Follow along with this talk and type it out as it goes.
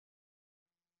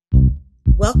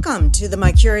Welcome to the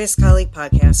My Curious Colleague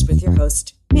podcast with your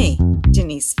host, me,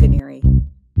 Denise Finieri.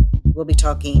 We'll be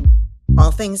talking all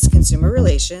things consumer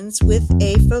relations with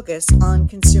a focus on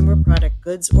consumer product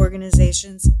goods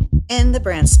organizations and the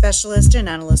brand specialist and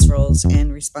analyst roles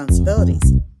and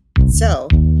responsibilities. So,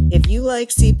 if you like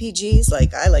CPGs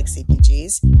like I like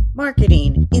CPGs,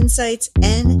 marketing, insights,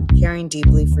 and caring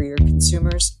deeply for your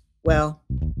consumers, well,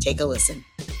 take a listen.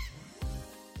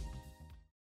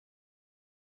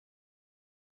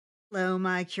 Hello,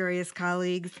 my curious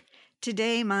colleagues.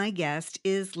 Today, my guest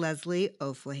is Leslie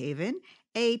O'Flahaven,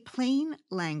 a plain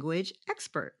language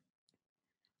expert.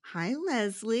 Hi,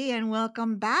 Leslie, and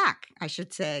welcome back, I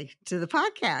should say, to the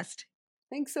podcast.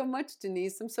 Thanks so much,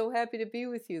 Denise. I'm so happy to be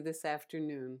with you this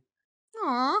afternoon.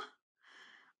 Aw,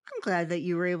 I'm glad that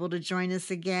you were able to join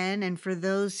us again. And for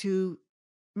those who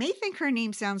may think her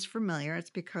name sounds familiar,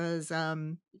 it's because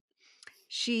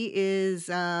she is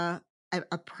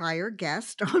a prior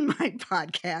guest on my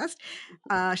podcast.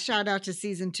 Shout out to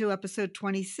season 2, episode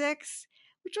 26,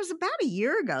 which was about a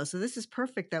year ago. So this is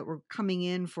perfect that we're coming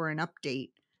in for an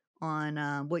update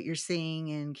on what you're seeing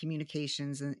in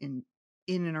communications and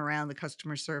in and around the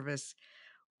customer service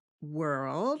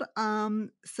world.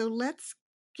 So let's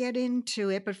get into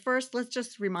it. But first, let's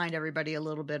just remind everybody a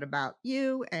little bit about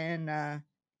you and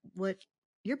what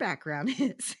your background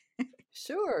is.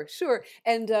 Sure.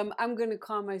 And I'm going to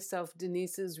call myself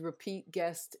Denise's repeat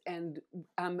guest, and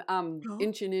I'm Oh,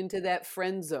 inching into that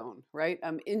friend zone, right?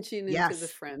 I'm inching into the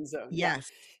yes. friend zone. Yeah.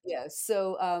 Yes. Yeah.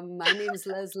 So my name's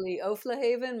Leslie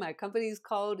O'Flahaven. My company is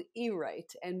called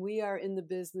eWrite, and we are in the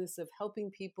business of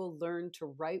helping people learn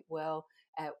to write well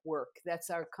at work. Yeah.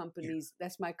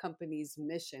 That's my company's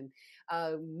mission.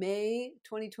 May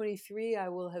 2023, I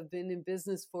will have been in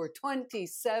business for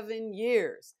 27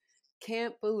 years.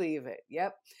 Can't believe it.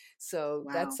 Yep. So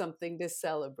that's Wow. something to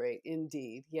celebrate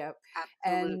indeed. Yep.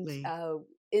 And Absolutely.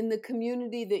 in the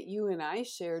community that you and I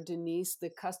share, Denise, the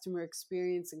customer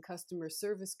experience and customer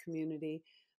service community,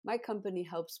 my company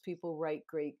helps people write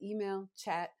great email,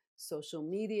 chat, social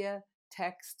media,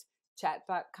 text,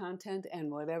 chatbot content, and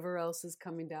whatever else is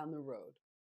coming down the road.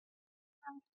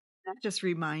 That just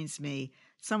reminds me,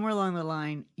 somewhere along the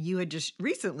line, you had just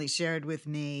recently shared with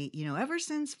me, ever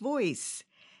since voice,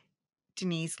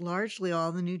 Denise, largely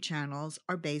all the new channels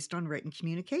are based on written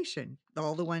communication.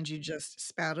 All the ones you just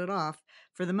spouted off,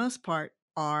 for the most part,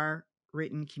 are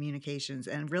written communications.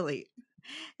 And really,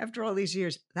 after all these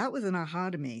years, that was an aha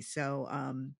to me. So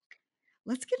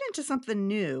let's get into something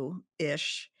new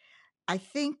ish. I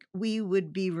think we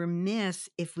would be remiss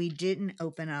if we didn't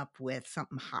open up with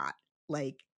something hot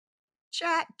like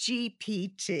Chat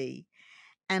GPT.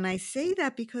 And I say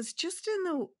that because just in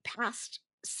the past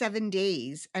 7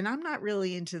 days, and I'm not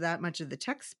really into that much of the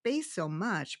tech space so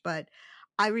much, but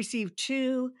I received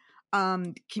two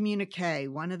communique.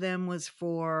 One of them was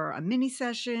for a mini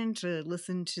session to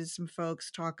listen to some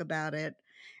folks talk about it,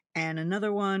 and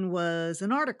another one was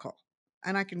an article.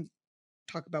 And I can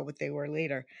talk about what they were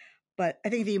later. But I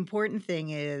think the important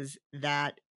thing is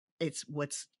that it's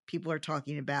what's people are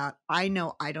talking about. I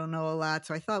know I don't know a lot,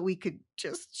 so I thought we could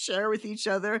just share with each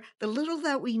other the little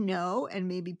that we know and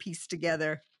maybe piece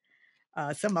together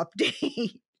some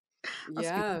update. I'll speak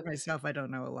Yeah. for myself. I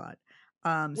don't know a lot.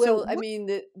 So Well, I what? mean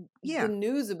the Yeah.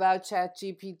 news about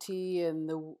ChatGPT and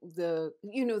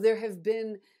there have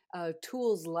been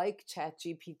tools like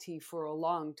ChatGPT for a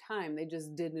long time. They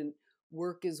just didn't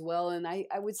work as well, and I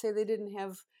would say they didn't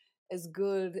have as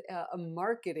good a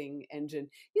marketing engine.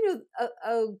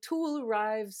 A tool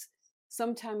arrives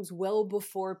sometimes well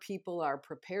before people are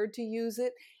prepared to use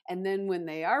it, and then when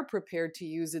they are prepared to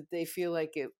use it, they feel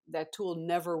like that tool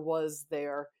never was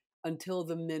there until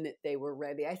the minute they were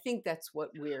ready. I think that's what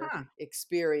we're Huh.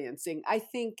 experiencing. I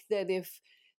think that if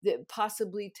that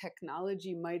possibly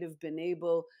technology might have been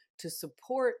able to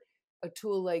support a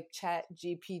tool like Chat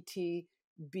GPT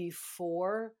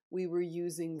before we were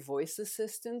using voice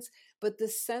assistants, but the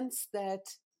sense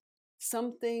that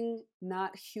something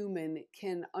not human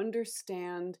can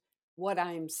understand what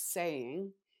I'm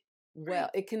saying Right. well,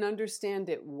 it can understand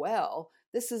it well.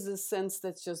 This is a sense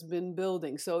that's just been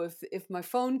building. So if my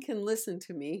phone can listen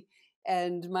to me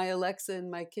and my Alexa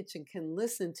in my kitchen can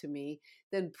listen to me,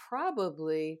 then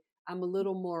probably I'm a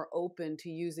little more open to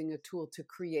using a tool to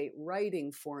create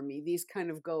writing for me. These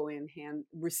kind of go in hand,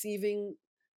 receiving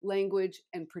language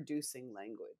and producing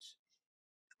language.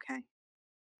 Okay.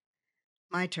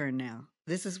 My turn now.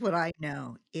 This is what I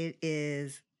know. It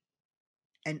is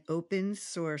an open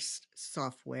source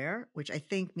software, which I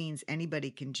think means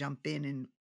anybody can jump in and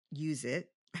use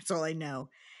it. That's all I know.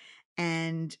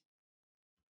 And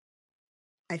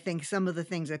I think some of the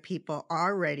things that people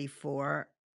are ready for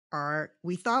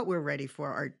we thought we're ready for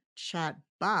are chat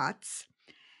bots.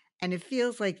 And it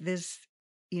feels like this,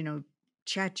 you know,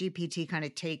 Chat GPT kind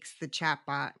of takes the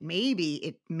chatbot.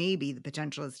 Maybe the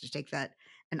potential is to take that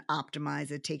and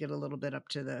optimize it, take it a little bit up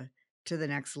to the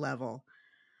next level.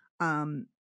 Um,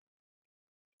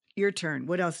 your turn.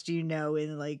 What else do you know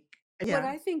in like What yeah.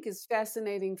 I think is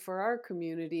fascinating for our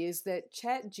community is that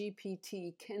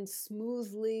ChatGPT can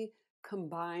smoothly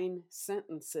combine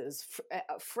sentences,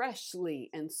 freshly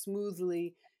and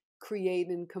smoothly create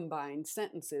and combine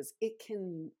sentences. It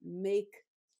can make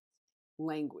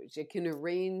language. It can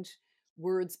arrange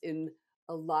words in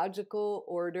a logical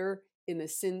order in a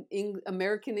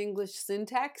American English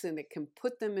syntax, and it can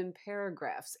put them in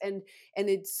paragraphs. And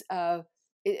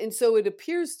and so it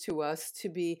appears to us to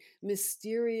be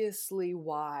mysteriously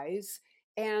wise,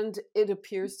 and it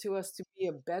appears to us to be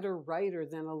a better writer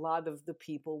than a lot of the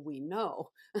people we know.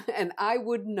 And I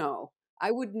would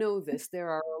know this. There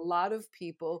are a lot of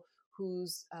people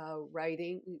whose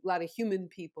writing, a lot of human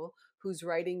people whose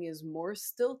writing is more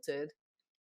stilted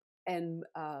and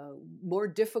more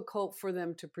difficult for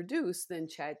them to produce than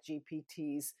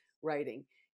ChatGPT's writing.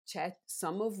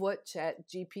 Some of what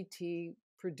ChatGPT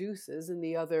produces and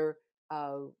the other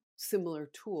uh, similar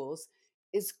tools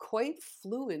is quite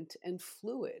fluent and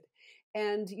fluid.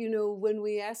 And, you know, when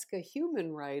we ask a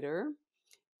human writer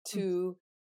Mm. to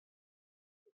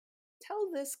tell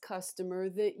this customer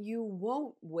that you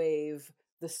won't waive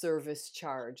the service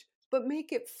charge, but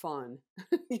make it fun.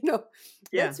 You know,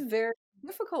 Yeah. that's very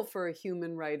difficult for a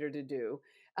human writer to do.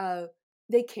 Uh,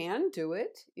 they can do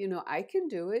it. You know, I can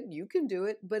do it. You can do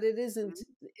it, but it isn't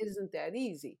that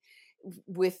easy.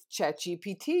 With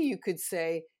ChatGPT, you could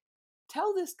say,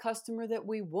 tell this customer that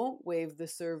we won't waive the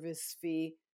service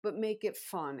fee, but make it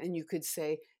fun. And you could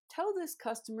say, tell this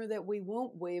customer that we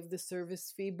won't waive the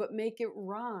service fee, but make it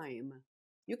rhyme.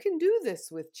 You can do this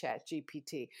with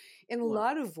ChatGPT in a Well,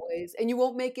 lot of ways, and you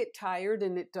won't make it tired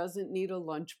and it doesn't need a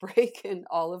lunch break and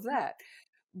all of that.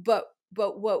 But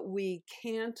what we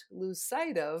can't lose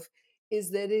sight of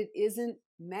is that it isn't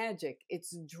magic.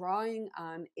 It's drawing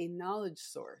on a knowledge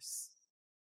source.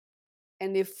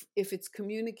 And if it's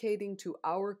communicating to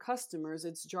our customers,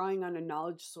 it's drawing on a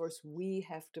knowledge source we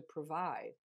have to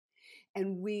provide.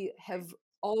 And we have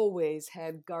always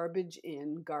had garbage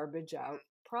in, garbage out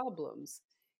problems.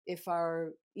 If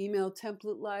our email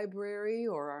template library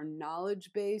or our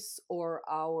knowledge base or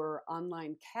our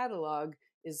online catalog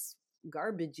is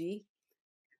garbagey,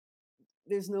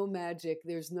 there's no magic,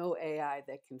 there's no AI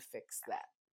that can fix that.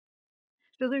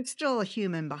 so there's still a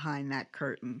human behind that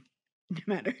curtain, no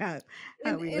matter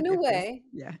how we In look a at this. way.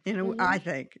 Yeah, Hmm. I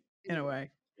think In in a a way.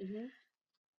 way. Hmm.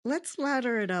 Let's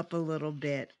ladder it up a little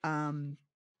bit.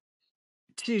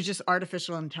 To just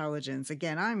artificial intelligence.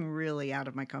 Again, I'm really out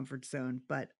of my comfort zone,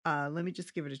 but let me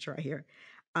just give it a try here.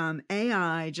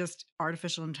 AI, just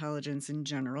artificial intelligence in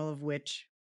general, of which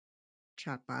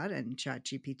chatbot and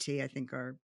ChatGPT, I think,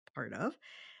 are part of.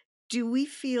 Do we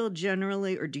feel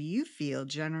generally, or do you feel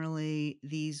generally,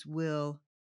 these will?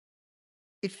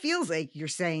 It feels like you're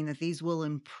saying that these will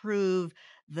improve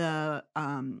the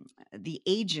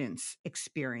agent's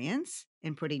experience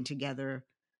in putting together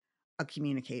a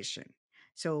communication.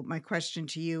 So my question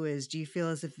to you is, do you feel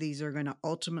as if these are going to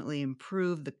ultimately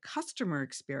improve the customer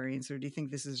experience, or do you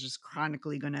think this is just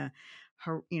chronically going to,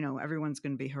 everyone's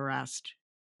going to be harassed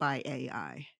by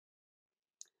AI?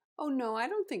 Oh, no, I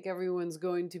don't think everyone's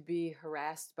going to be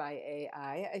harassed by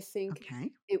AI. I think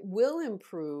Okay. it will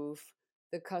improve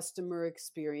the customer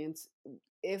experience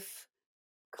if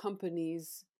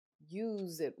companies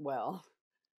use it well.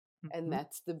 And Mhm.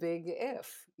 that's the big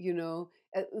if,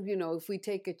 if we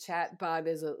take a chat bot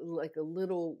as a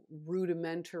little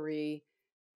rudimentary,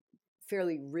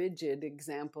 fairly rigid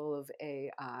example of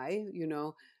AI,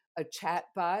 a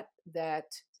chatbot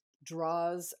that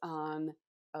draws on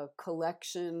a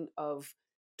collection of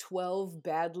 12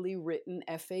 badly written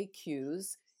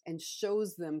FAQs and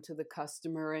shows them to the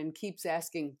customer and keeps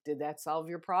asking, did that solve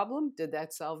your problem? Did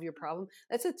that solve your problem?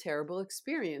 That's a terrible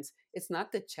experience. It's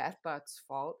not the chatbot's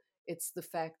fault. It's the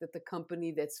fact that the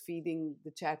company that's feeding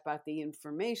the chatbot the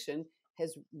information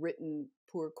has written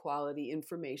poor quality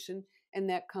information, and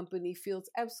that company feels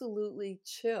absolutely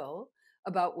chill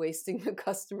about wasting the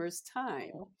customer's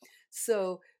time. Oh.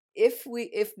 So if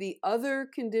the other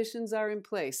conditions are in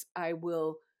place,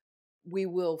 we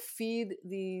will feed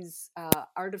these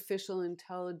artificial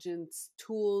intelligence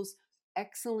tools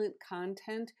excellent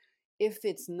content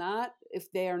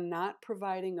if they are not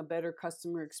providing a better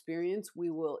customer experience,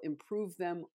 we will improve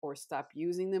them or stop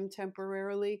using them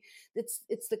temporarily. It's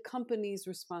the company's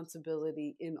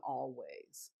responsibility in all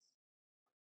ways.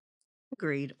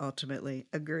 Agreed, ultimately.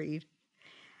 Agreed.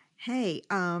 Hey,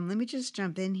 let me just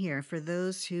jump in here. For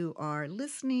those who are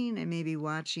listening and maybe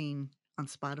watching on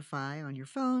Spotify on your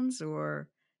phones or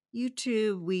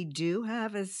YouTube, we do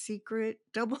have a secret,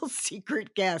 double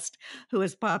secret guest who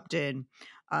has popped in.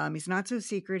 He's not so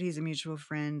secret. He's a mutual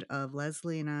friend of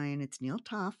Leslie and I, and it's Neil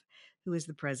Toff, who is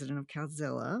the president of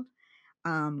Calzilla.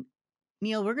 Um,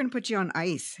 Neil, we're going to put you on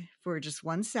ice for just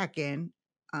 1 second.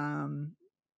 Um,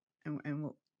 and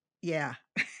we'll, yeah.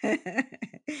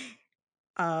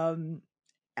 um,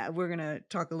 we're going to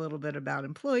talk a little bit about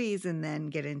employees and then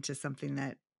get into something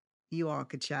that you all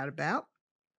could chat about.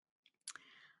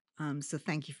 So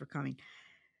thank you for coming.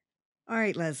 All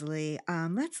right, Leslie,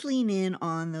 let's lean in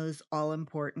on those all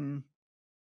important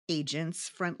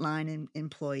agents, frontline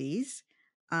employees.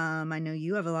 I know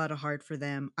you have a lot of heart for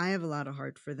them. I have a lot of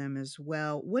heart for them as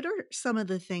well. What are some of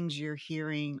the things you're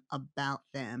hearing about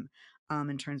them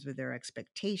in terms of their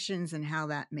expectations and how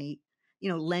that may,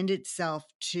 lend itself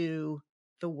to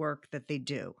the work that they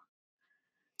do?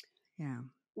 Yeah.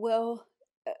 Well,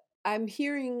 I'm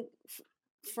hearing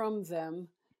from them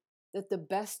that the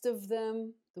best of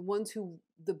them,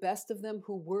 the best of them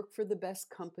who work for the best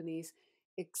companies,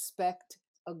 expect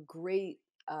a great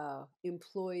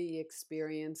employee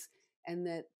experience, and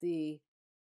that the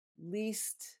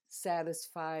least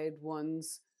satisfied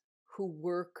ones who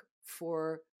work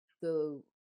for the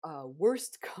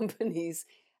worst companies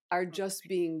are just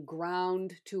being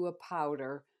ground to a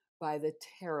powder by the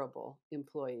terrible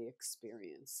employee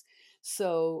experience.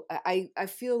 So I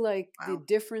feel like the Wow.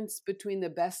 difference between the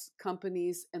best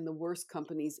companies and the worst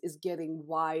companies is getting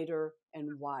wider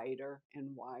and wider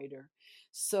and wider.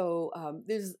 So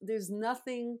there's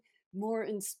nothing more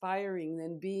inspiring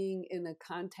than being in a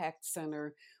contact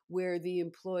center where the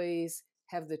employees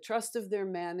have the trust of their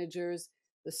managers,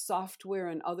 the software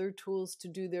and other tools to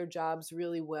do their jobs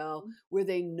really well, where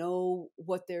they know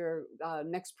what their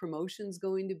next promotion is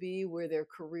going to be, where their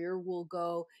career will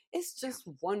go. It's Yeah. just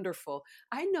wonderful.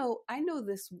 I know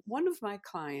this one of my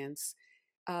clients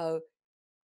uh,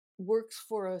 works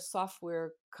for a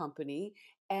software company,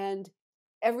 and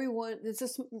everyone, it's a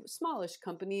smallish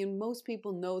company, and most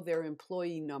people know their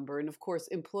employee number, and of course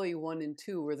employee 1 and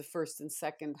 2 were the first and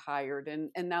second hired, and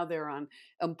now they're on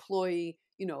employee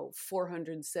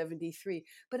 473.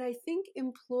 But I think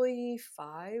employee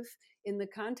 5 in the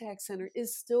contact center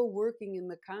is still working in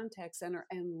the contact center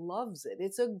and loves it.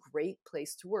 It's a great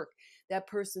place to work. That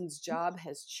person's job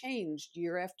has changed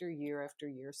year after year after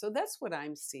year. So that's what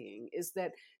I'm seeing, is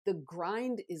that the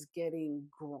grind is getting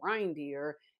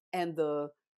grindier, and the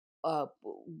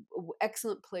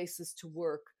excellent places to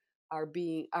work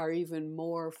are even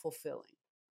more fulfilling.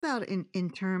 About in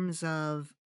terms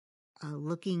of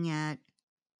looking at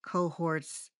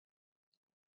cohorts,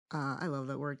 I love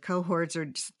that word, cohorts, or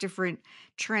just different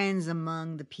trends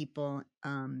among the people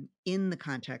in the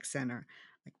contact center.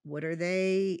 Like, what are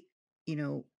they, you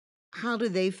know, how do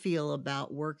they feel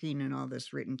about working in all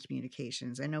this written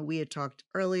communications? I know we had talked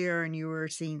earlier and you were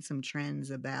seeing some trends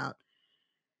about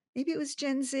maybe it was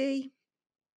Gen Z,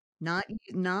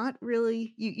 not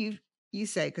really, you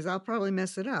say, because I'll probably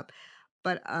mess it up,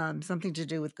 but something to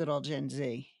do with good old Gen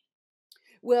Z.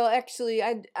 Well, actually,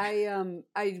 I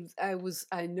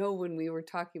know when we were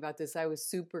talking about this, I was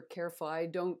super careful. I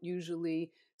don't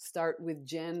usually start with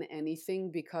Gen anything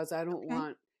because I don't Okay.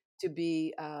 want to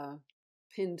be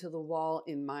pinned to the wall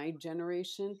in my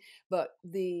generation. But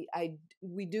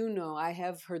we do know, I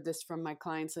have heard this from my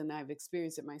clients and I've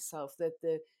experienced it myself, that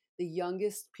the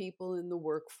youngest people in the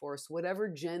workforce, whatever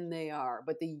gen they are,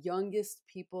 but the youngest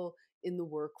people in the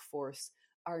workforce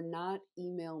are not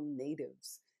email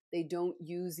natives. They don't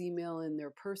use email in their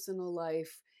personal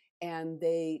life, and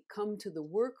they come to the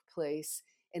workplace.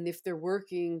 And if they're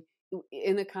working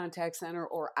in a contact center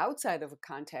or outside of a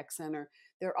contact center,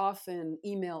 they're often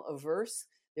email averse,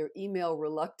 they're email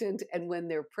reluctant, and when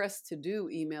they're pressed to do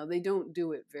email, they don't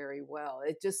do it very well.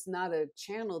 It's just not a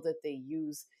channel that they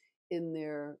use in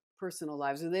their personal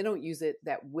lives, or they don't use it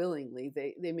that willingly.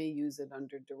 They may use it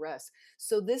under duress.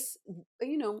 So this,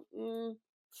 you know,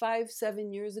 5,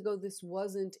 7 years ago, this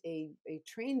wasn't a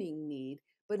training need,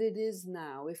 but it is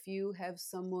now. If you have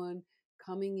someone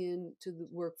coming into the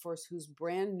workforce who's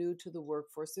brand new to the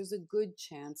workforce, there's a good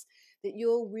chance that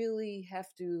you'll really have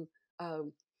to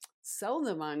um, sell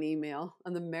them on email,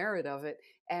 on the merit of it,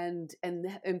 and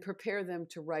prepare them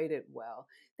to write it well.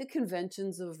 The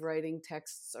conventions of writing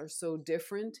texts are so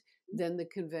different than the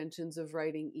conventions of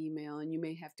writing email. And you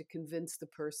may have to convince the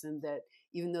person that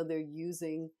even though they're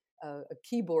using a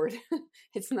keyboard,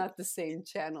 it's not the same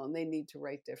channel and they need to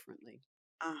write differently.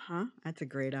 Uh-huh. That's a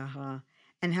great aha.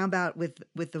 And how about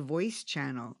with the voice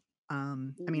channel? I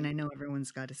mean, Mm, I know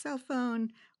everyone's got a cell phone.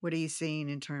 What are you seeing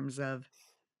in terms of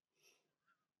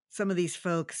some of these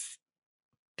folks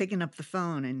picking up the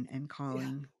phone and yeah.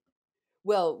 calling?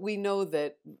 Well, we know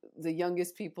that the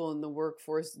youngest people in the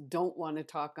workforce don't want to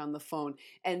talk on the phone,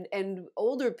 and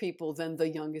older people than the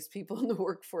youngest people in the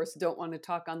workforce don't want to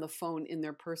talk on the phone in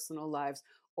their personal lives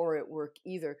or at work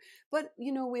either. But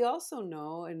we also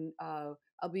know, and I'll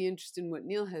be interested in what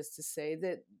Neil has to say,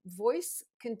 that voice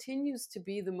continues to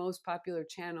be the most popular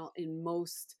channel in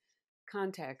most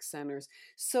contact centers.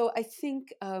 So I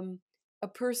think a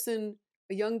person,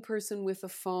 a young person with a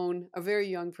phone, a very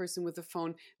young person with a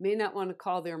phone, may not want to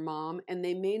call their mom and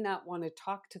they may not want to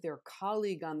talk to their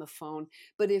colleague on the phone.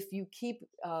 But if you keep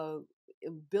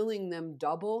billing them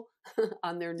double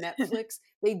on their Netflix,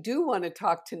 they do want to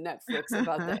talk to Netflix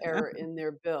about the error in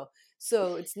their bill.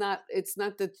 So it's not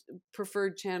the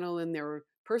preferred channel in their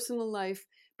personal life,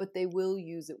 but they will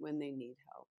use it when they need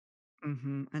help.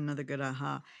 Another good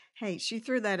aha. Hey, she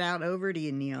threw that out over to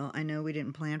you, Neil. I know we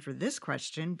didn't plan for this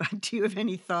question, but do you have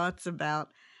any thoughts about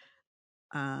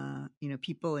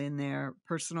people in their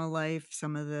personal life,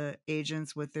 some of the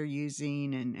agents, what they're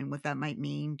using and what that might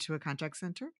mean to a contact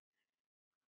center?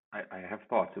 I have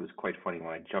thoughts. It was quite funny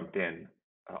when I jumped in.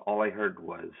 All I heard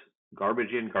was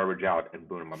garbage in, garbage out, and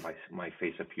boom, my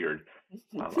face appeared.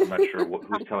 I'm not sure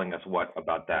who's telling us what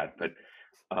about that, but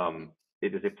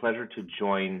it is a pleasure to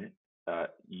join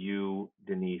you,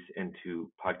 Denise, and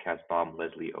to podcast bomb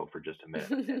Leslie O for just a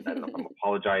minute. And I don't know if I'm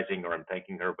apologizing or I'm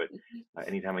thanking her, but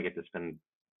anytime I get to spend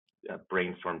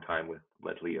brainstorm time with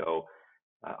Leslie O,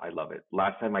 I love it.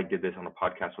 Last time I did this on a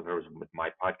podcast with her was with my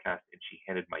podcast, and she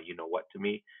handed my you know what to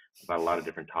me about a lot of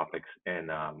different topics. And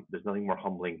there's nothing more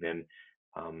humbling than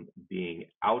being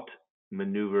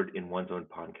outmaneuvered in one's own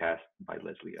podcast by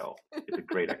Leslie O. It's a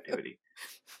great activity.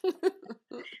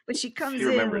 But she She comes in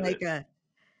remembers it.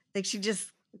 like she just,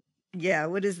 yeah,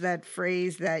 what is that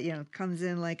phrase that, comes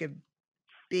in like a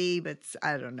bee, but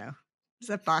I don't know. It's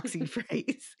a boxing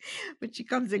phrase, but she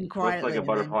comes in Floats like quietly a and then,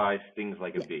 butterfly, stings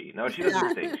like a yeah, bee. No, she doesn't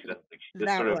that, sting. She doesn't sting. She just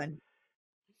that sort of, one.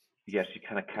 yes, she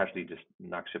kind of casually just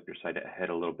knocks up your side head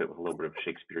a little bit with a little bit of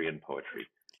Shakespearean poetry.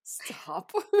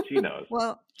 Stop. She knows.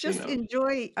 Well, She just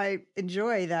knows. I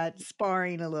enjoy that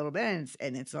sparring a little bit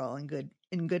and it's all in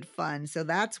good fun. So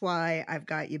that's why I've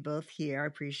got you both here. I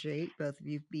appreciate both of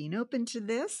you being open to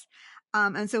this.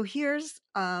 And so here's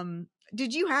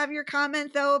did you have your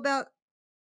comment though about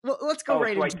well, let's go Oh,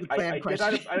 right so into the plan I did.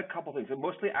 question. I had a couple things, and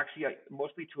mostly actually,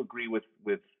 mostly to agree with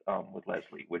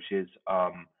Leslie, which is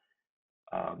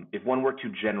if one were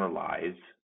to generalize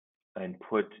and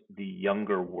put the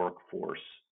younger workforce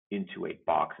into a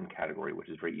box and category, which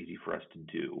is very easy for us to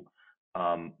do.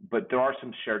 But there are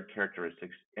some shared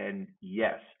characteristics, and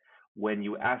yes, when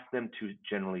you ask them to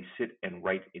generally sit and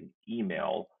write an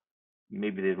email,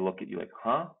 maybe they look at you like,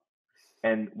 huh?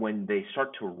 And when they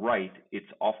start to write, it's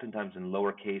oftentimes in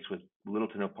lowercase with little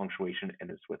to no punctuation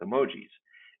and it's with emojis.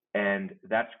 And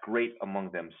that's great among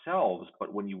themselves.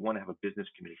 But when you want to have a business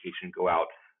communication go out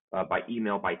by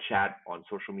email, by chat, on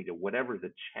social media, whatever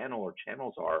the channel or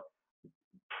channels are,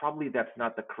 probably that's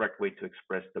not the correct way to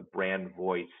express the brand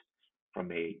voice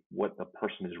from a what the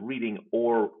person is reading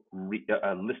or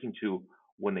listening to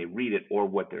when they read it or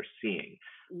what they're seeing.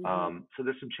 Hmm. So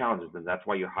there's some challenges, and that's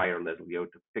why you hire Leslie O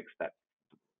to fix that.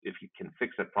 If you can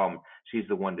fix that problem, she's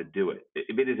the one to do it.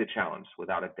 It is a challenge,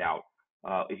 without a doubt.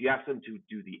 If you ask them to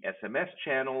do the SMS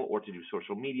channel or to do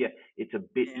social media, it's a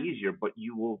bit Yeah. easier, but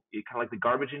you will kind of like the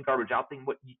garbage in, garbage out thing.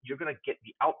 What you're going to get,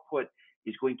 the output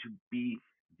is going to be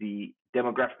the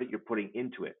demographic that you're putting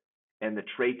into it and the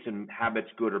traits and habits,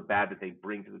 good or bad, that they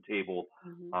bring to the table.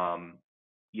 Hmm. Um,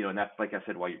 and that's, like I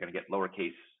said, why you're going to get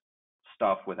lowercase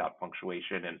stuff without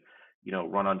punctuation and,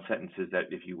 run-on sentences that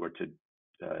if you were to,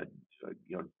 uh,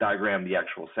 diagram the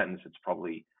actual sentence, it's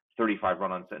probably 35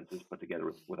 run-on sentences put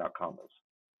together without commas.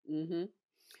 Hmm.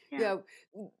 Yeah. Yeah,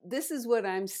 this is what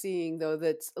I'm seeing though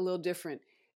that's a little different.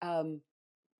 Um,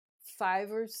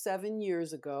 5 or 7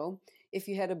 years ago, if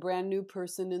you had a brand new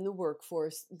person in the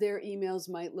workforce, their emails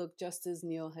might look just as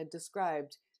Neil had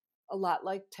described, a lot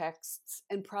like texts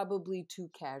and probably too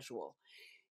casual.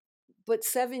 But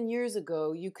 7 years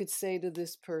ago, you could say to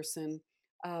this person,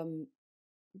 um,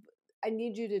 I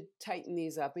need you to tighten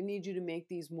these up. I need you to make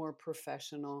these more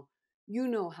professional. You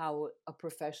know how a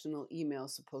professional email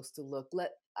is supposed to look.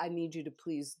 I need you to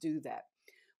please do that.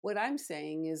 what I'm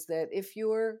saying is that if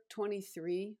you're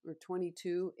 23 or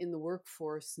 22 in the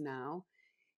workforce now,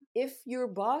 if your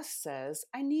boss says,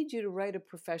 I need you to write a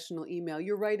professional email,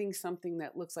 you're writing something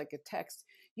that looks like a text,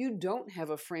 you don't have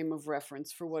a frame of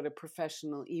reference for what a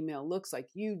professional email looks like.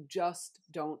 You just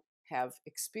don't have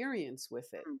experience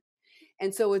with it.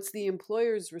 And so it's the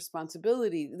employer's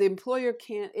responsibility. The employer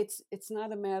can't, it's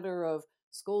not a matter of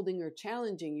scolding or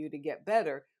challenging you to get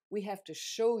better. We have to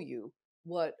show you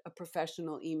what a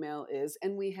professional email is,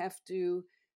 and we have to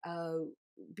uh,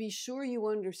 be sure you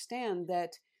understand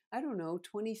that, I don't know,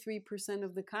 23%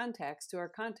 of the contacts to our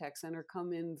contact center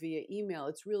come in via email.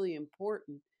 It's really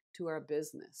important to our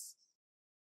business.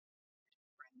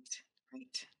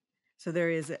 Right. So there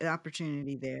is an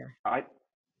opportunity there. I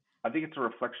think it's a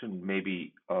reflection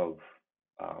maybe of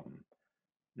um,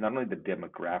 not only the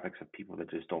demographics of people that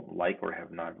just don't like or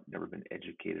have not never been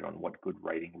educated on what good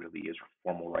writing really is or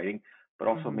formal writing, but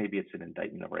also Mhm. maybe it's an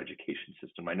indictment of our education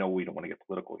system. I know we don't want to get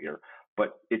political here,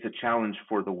 but it's a challenge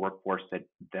for the workforce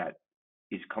that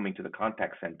is coming to the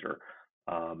contact center.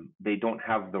 They don't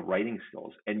have the writing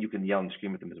skills, and you can yell and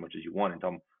scream at them as much as you want and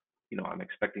tell them, I'm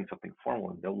expecting something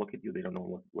formal, and they'll look at you. They don't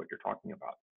know what you're talking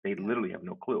about. They Yeah. literally have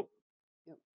no clue.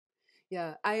 Yep.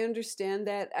 Yeah, I understand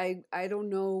that. I don't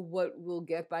know what we'll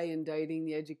get by indicting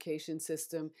the education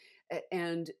system.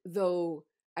 And though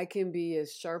I can be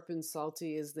as sharp and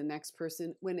salty as the next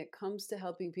person, when it comes to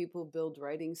helping people build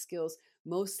writing skills,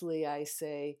 mostly I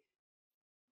say,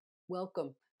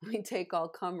 welcome. We take all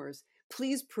comers.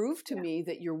 Please prove to Yeah. me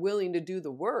that you're willing to do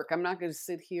the work. I'm not going to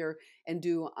sit here and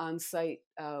do on site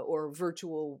or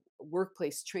virtual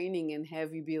workplace training and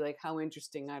have you be like, how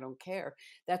interesting, I don't care.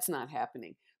 That's not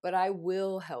happening. But I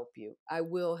will help you. I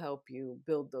will help you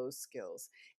build those skills.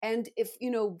 And if,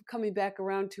 coming back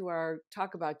around to our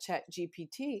talk about Chat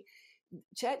GPT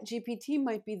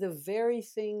might be the very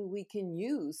thing we can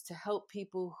use to help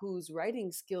people whose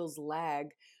writing skills lag,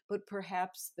 but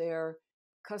perhaps their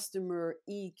customer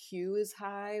EQ is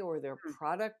high or their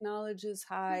product knowledge is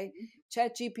high. Mhm.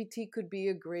 ChatGPT could be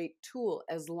a great tool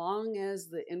as long as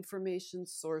the information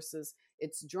sources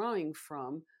it's drawing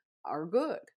from are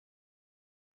good.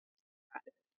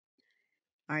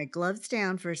 All right, gloves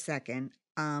down for a second.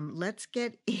 Let's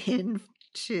get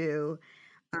into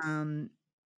um,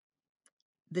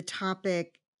 the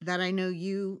topic that I know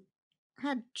you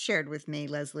had shared with me,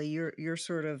 Leslie. Your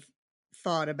sort of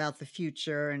thought about the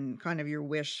future and kind of your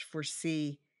wish for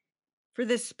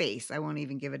this space. I won't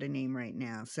even give it a name right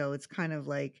now. So it's kind of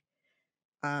like,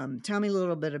 tell me a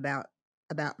little bit about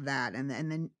that and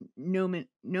then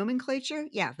nomenclature.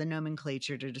 Yeah, the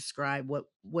nomenclature to describe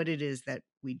what it is that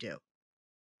we do.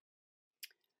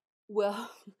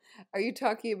 Well, are you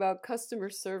talking about customer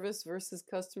service versus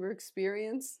customer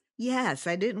experience? Yes,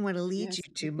 I didn't want to lead you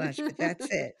Yes. too much, but that's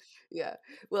it. Yeah.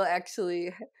 Well,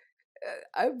 actually,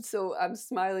 I'm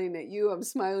smiling at you. I'm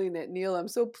smiling at Neil. I'm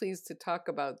so pleased to talk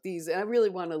about these. And I really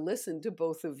want to listen to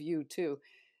both of you too.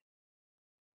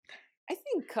 I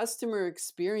think customer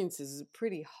experience is a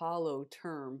pretty hollow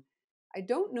term. I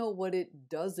don't know what it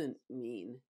doesn't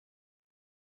mean.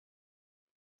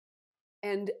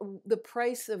 And the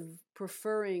price of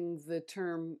preferring the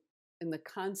term and the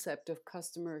concept of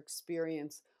customer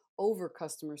experience over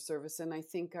customer service, and I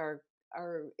think our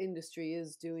industry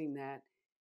is doing that,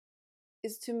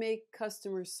 is to make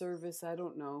customer service, I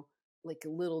don't know, like a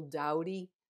little dowdy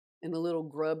and a little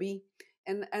grubby.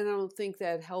 And I don't think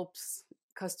that helps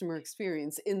customer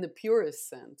experience in the purest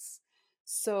sense.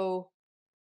 So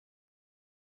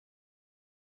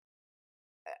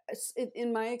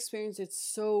in my experience, it's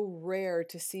so rare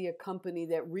to see a company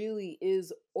that really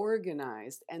is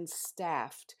organized and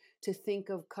staffed to think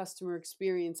of customer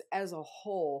experience as a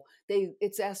whole.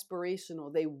 It's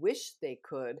aspirational. They wish they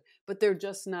could, but they're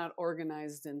just not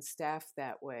organized and staffed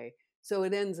that way. So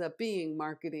it ends up being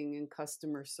marketing and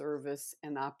customer service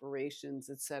and operations,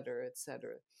 et cetera, et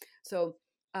cetera. So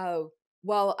uh,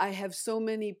 while I have so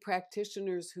many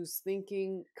practitioners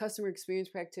customer experience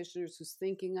practitioners whose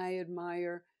thinking I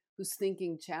admire, whose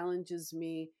thinking challenges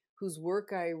me, whose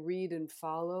work I read and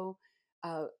follow,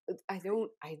 uh, I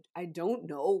don't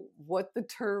know what the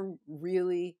term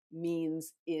really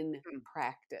means in Hmm.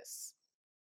 practice.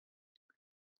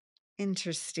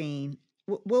 Interesting.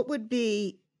 What would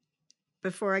be,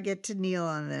 before I get to Neil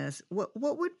on this, what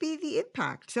would be the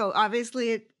impact? So obviously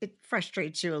it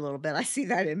frustrates you a little bit. I see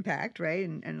that impact, right?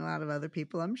 And a lot of other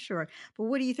people, I'm sure. But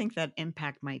what do you think that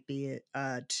impact might be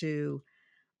to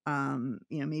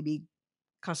maybe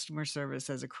customer service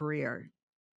as a career?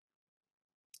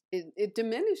 It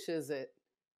diminishes it.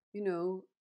 You know,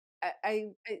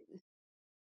 I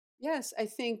yes, I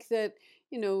think that,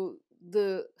 you know,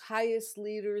 the highest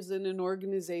leaders in an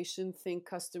organization think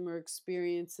customer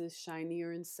experience is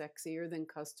shinier and sexier than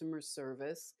customer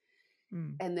service,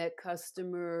 Mm. and that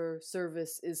customer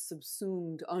service is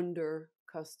subsumed under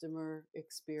customer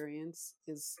experience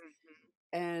is,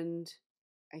 and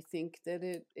I think that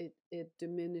it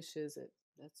diminishes it.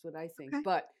 That's what I think. Okay.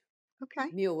 But Okay.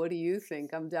 Neil, what do you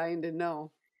think? I'm dying to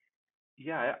know.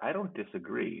 Yeah, I don't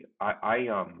disagree. I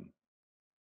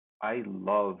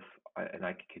love, and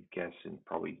I could guess, and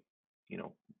probably,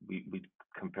 we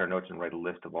compare notes and write a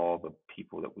list of all the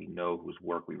people that we know whose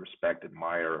work we respect,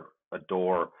 admire,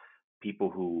 adore, people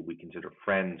who we consider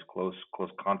friends, close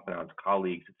confidants,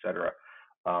 colleagues, etc.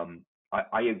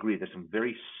 I agree. There's some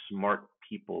very smart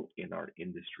people in our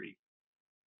industry.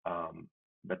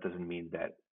 That doesn't mean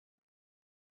that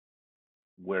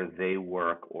where they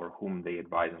work or whom they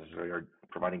advise necessarily are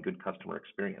providing good customer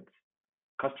experience.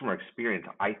 Customer experience,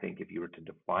 I think, if you were to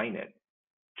define it,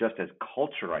 just as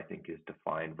culture, I think, is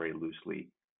defined very loosely,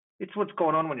 it's what's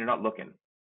going on when you're not looking.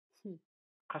 Hmm.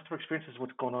 Customer experience is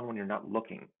what's going on when you're not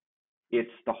looking. It's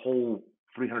the whole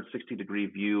 360-degree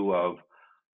view of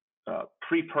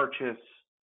pre-purchase,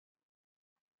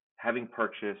 having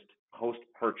purchased,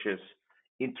 post-purchase,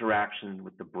 interaction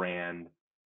with the brand,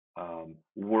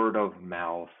 word of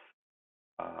mouth,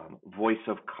 voice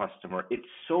of customer. It's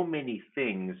so many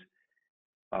things,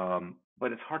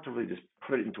 but it's hard to really just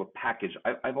put it into a package.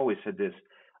 I've always said this.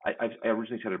 I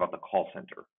originally said it about the call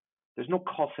center. There's no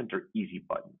call center easy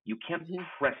button. You can't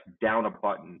press down a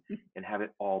button and have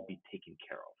it all be taken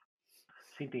care of.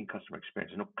 Same thing in customer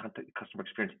experience. There's no customer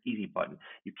experience easy button.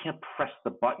 You can't press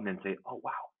the button and say, oh,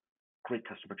 wow, great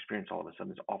customer experience all of a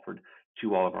sudden is offered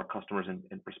to all of our customers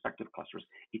and prospective customers.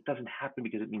 It doesn't happen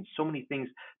because it means so many things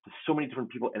to so many different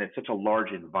people, and it's such a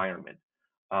large environment.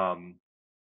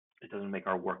 It doesn't make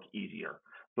our work easier.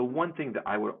 The one thing that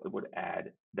I would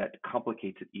add that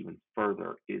complicates it even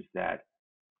further is that,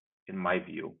 in my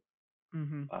view,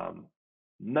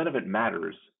 none of it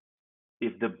matters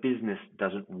if the business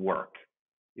doesn't work,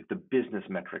 if the business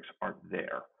metrics aren't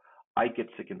there. I get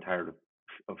sick and tired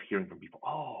of hearing from people,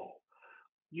 oh,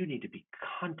 you need to be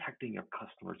contacting your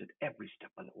customers at every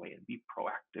step of the way and be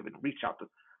proactive and reach out to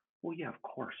them. Well, yeah, of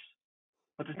course.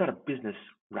 But there's not a business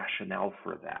rationale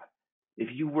for that. If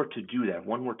you were to do that, if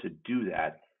one were to do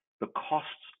that, the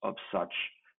costs of such,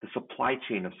 the supply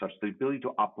chain of such, the ability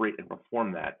to operate and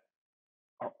perform that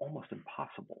are almost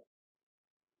impossible.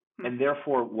 And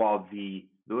therefore, while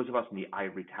those of us in the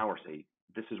ivory tower say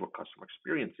this is what customer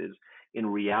experience is, in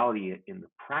reality, in the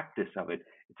practice of it,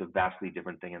 it's a vastly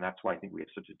different thing. And that's why I think we have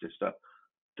such a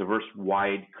diverse,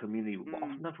 wide community,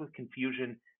 often with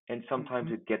confusion, and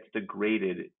sometimes it gets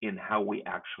degraded in how we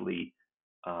actually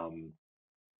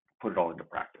put it all into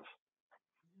practice.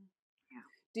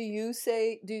 Do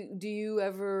you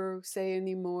ever say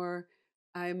anymore,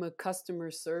 I'm a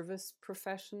customer service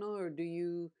professional, or do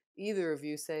you either of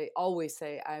you always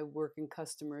say I work in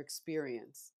customer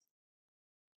experience?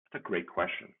 That's a great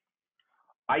question.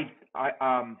 I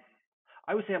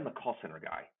would say I'm the call center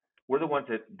guy. We're the ones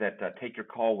that take your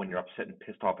call when you're upset and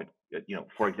pissed off at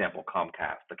for example,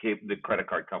 Comcast, the credit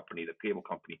card company, the cable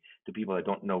company, to people that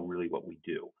don't know really what we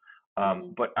do.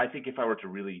 But I think if I were to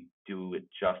really do it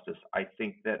justice, I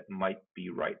think that might be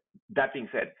right. That being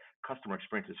said, customer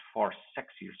experience is far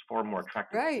sexier, it's far more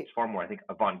attractive, Right. it's far more, I think,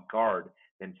 avant-garde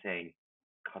than saying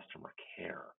customer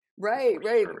care. Right,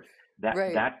 right. Service.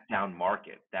 That's down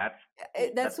market.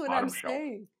 That's what I'm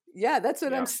saying. Yeah, that's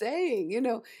what I'm saying,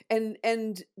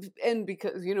 and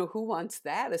because, who wants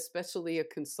that, especially a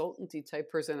consultancy type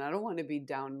person? I don't want to be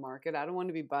down market. I don't want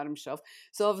to be bottom shelf.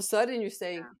 So all of a sudden you're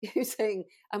saying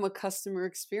I'm a customer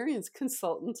experience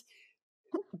consultant,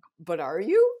 but are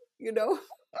you,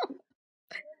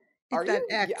 are that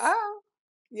you? X.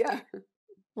 Yeah.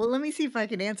 Well, let me see if I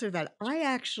can answer that. I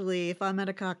actually, if I'm at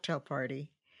a cocktail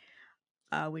party,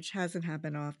 which hasn't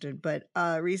happened often, but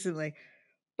recently,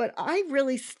 but I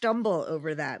really stumble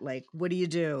over that. Like, what do you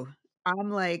do? I'm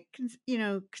like,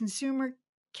 consumer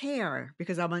care,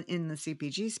 because I'm in the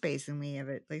CPG space and we have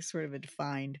it like sort of a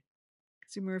defined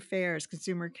consumer affairs,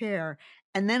 consumer care.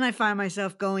 And then I find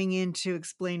myself going into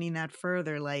explaining that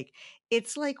further. Like,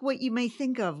 it's like what you may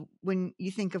think of when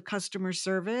you think of customer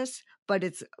service, but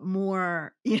it's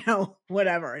more,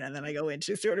 whatever. And then I go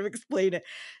into sort of explain it.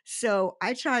 So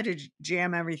I try to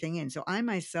jam everything in. So I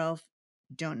myself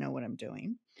don't know what I'm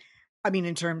doing. I mean,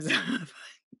 in terms of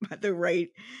the right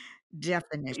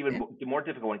definition. Even the more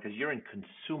difficult one, because you're in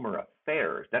consumer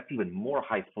affairs. That's even more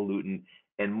highfalutin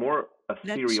and more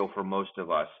ethereal for most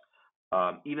of us.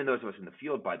 Even those of us in the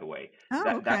field, by the way. Oh,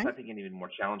 okay. That's, I think, an even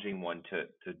more challenging one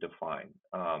to define.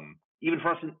 even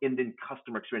for us in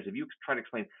customer experience, if you try to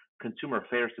explain consumer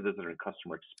affairs to those that are in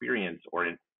customer experience or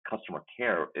in customer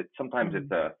care, sometimes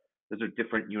those are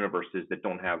different universes that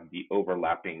don't have the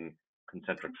overlapping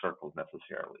concentric circles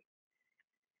necessarily.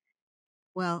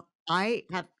 Well, I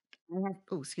have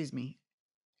oh, excuse me.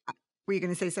 Were you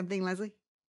going to say something, Leslie?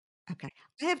 Okay.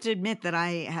 I have to admit that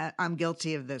I'm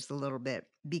guilty of this a little bit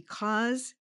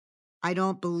because I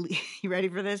don't believe, you ready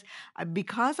for this?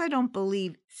 Because I don't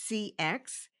believe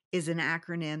CX is an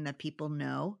acronym that people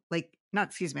know. Like, not,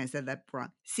 excuse me, I said that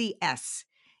wrong. CS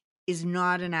is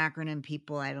not an acronym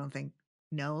people, I don't think,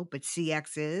 know, but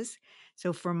CX is.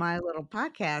 So for my little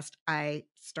podcast, I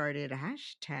started a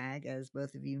hashtag, as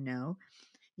both of you know,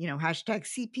 hashtag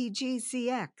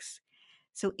CPGCX.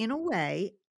 So in a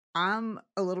way, I'm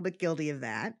a little bit guilty of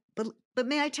that, but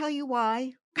may I tell you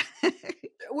why?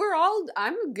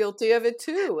 I'm guilty of it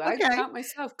too. I Okay. count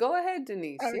myself. Go ahead,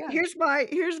 Denise. Yeah. Here's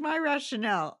my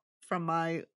rationale from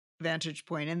my vantage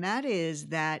point, and that is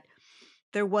that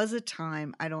there was a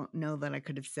time, I don't know that I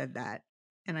could have said that,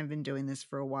 and I've been doing this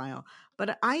for a while,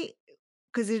 but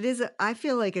because I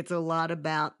feel like it's a lot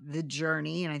about the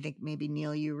journey, and I think maybe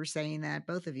Neil, you were saying that,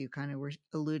 both of you kind of were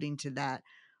alluding to that,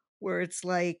 where it's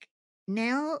like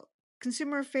now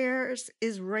consumer affairs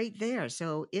is right there.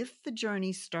 So if the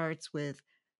journey starts with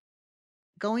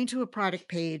going to a product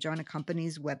page on a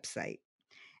company's website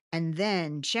and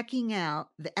then checking out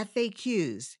the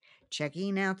FAQs,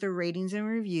 checking out the ratings and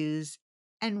reviews,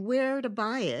 and where to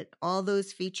buy it, all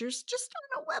those features just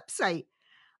on a website,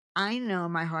 I know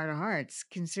in my heart of hearts,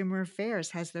 consumer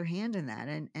affairs has their hand in that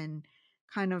and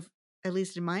kind of, at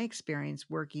least in my experience,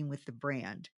 working with the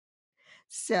brand.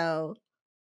 So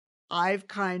I've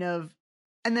kind of,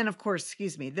 and then of course,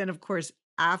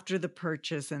 after the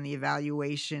purchase and the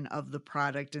evaluation of the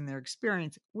product and their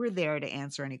experience, we're there to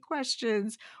answer any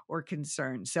questions or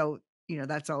concerns. So,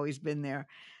 that's always been there.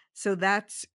 So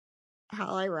that's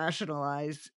how I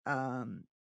rationalize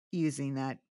using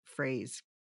that phrase.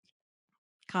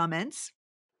 Comments?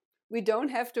 We don't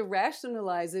have to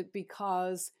rationalize it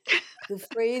because the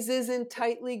phrase isn't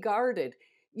tightly guarded.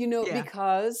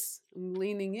 Because I'm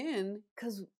leaning in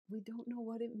because we don't know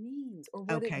what it means or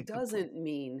what it doesn't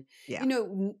mean. Yeah.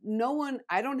 No one,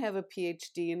 I don't have a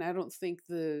PhD and I don't think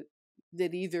that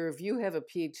either of you have a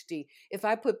PhD. If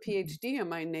I put PhD in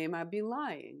my name, I'd be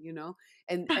lying,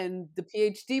 and the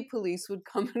PhD police would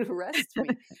come and arrest me.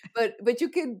 But you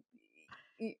could,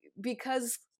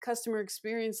 because customer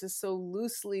experience is so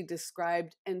loosely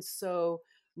described and so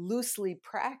loosely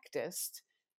practiced,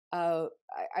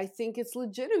 I think it's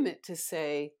legitimate to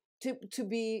say, to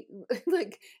be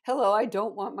like, hello, I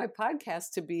don't want my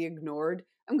podcast to be ignored.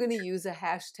 I'm going to use a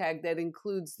hashtag that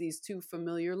includes these two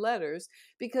familiar letters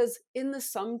because in the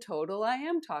sum total, I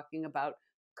am talking about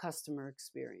customer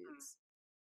experience.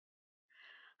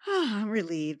 I'm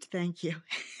relieved. Thank you.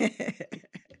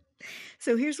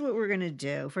 So here's what we're going to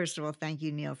do. First of all, thank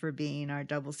you, Neil, for being our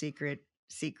double secret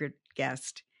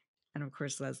guest. And of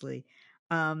course, Leslie.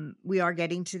 We are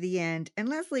getting to the end. And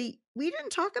Leslie, we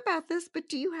didn't talk about this, but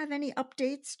do you have any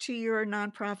updates to your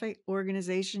nonprofit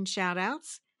organization shout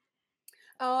outs?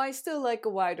 Oh, I still like A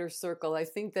Wider Circle. I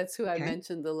think that's who I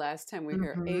mentioned the last time we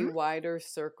were here. A Wider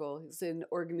Circle is an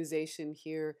organization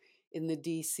here in the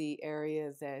DC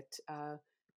area that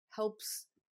helps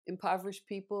impoverished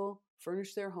people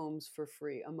furnish their homes for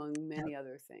free, among many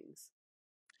other things.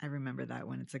 I remember that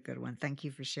one. It's a good one. Thank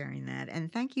you for sharing that.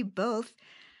 And thank you both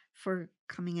for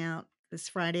coming out this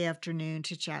Friday afternoon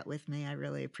to chat with me. I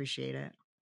really appreciate it.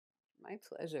 My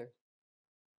pleasure.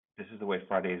 This is the way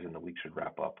Fridays in the week should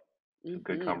wrap up.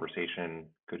 Good conversation,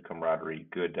 good camaraderie,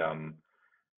 good. I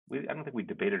don't think we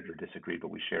debated or disagreed, but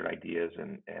we shared ideas,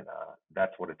 and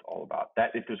that's what it's all about.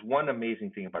 That if there's one amazing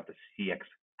thing about the CX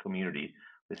community,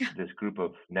 this group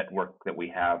of network that we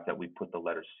have, that we put the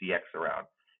letter CX around,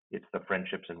 it's the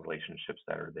friendships and relationships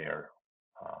that are there,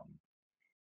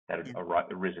 that have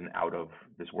arisen out of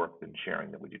this work and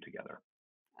sharing that we do together.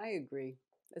 I agree.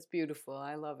 That's beautiful.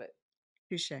 I love it.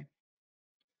 Touché.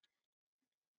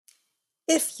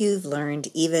 If you've learned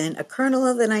even a kernel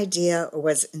of an idea or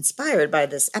was inspired by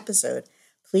this episode,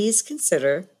 please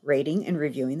consider rating and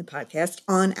reviewing the podcast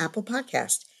on Apple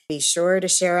Podcast. Be sure to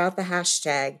share out the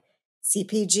hashtag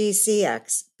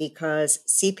CPGCX because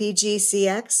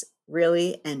CPGCX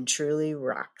really and truly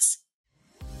rocks.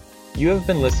 You have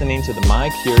been listening to the My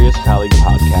Curious Colleague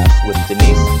podcast with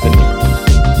Denise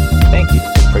Benini. Thank you.